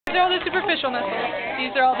These are all the superficial muscles.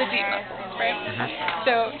 These are all the deep muscles, right?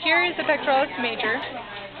 So here is the pectoralis major,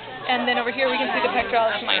 and then over here we can see the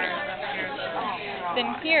pectoralis minor.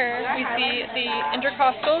 Then here we see the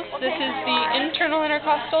intercostals. This is the internal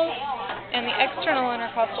intercostals, and the external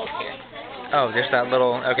intercostals here. Oh, just that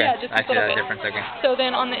little, okay, Yeah, just I see that bit. difference, okay. So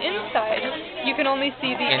then on the inside, you can only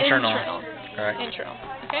see the internal. Correct. Internal,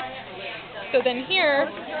 okay? So then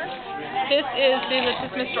here, this is the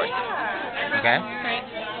latissimus dorsi. Okay. Right?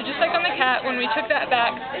 So just like on the cat, when we took that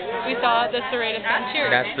back, we saw the serratus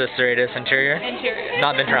anterior. That's the serratus anterior? Anterior.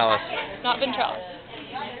 Not ventralis. Not ventralis.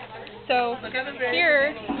 So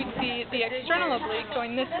here, we see the external oblique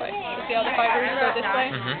going this way. You see how the fibers go this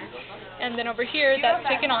way? And then over here, that's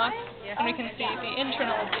taken off, and we can see the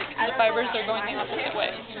internal oblique. The fibers are going the opposite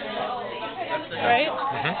way. Right?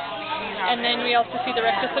 And then we also see the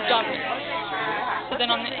rectus abdominis. So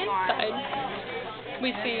then on the inside,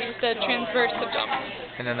 we see the transverse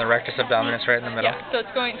abdominis. And then the rectus abdominis right in the middle? Yeah, so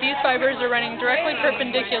it's going, these fibers are running directly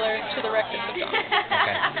perpendicular to the rectus abdominis.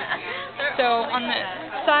 Okay. So on the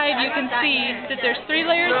side, you can see that there's 3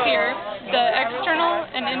 layers here, the external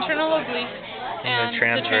and internal oblique, and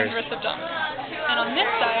the transverse abdominis. And on this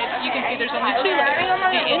side, you can see there's only 2 layers,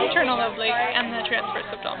 the internal oblique and the transverse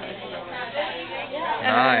abdominis.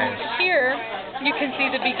 And then here, you can see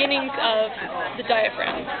the beginnings of the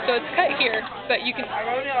diaphragm. So it's cut here, but you can,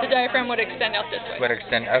 the diaphragm would extend out this way. Would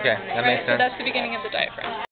extend, okay, that makes sense. So that's the beginning of the diaphragm.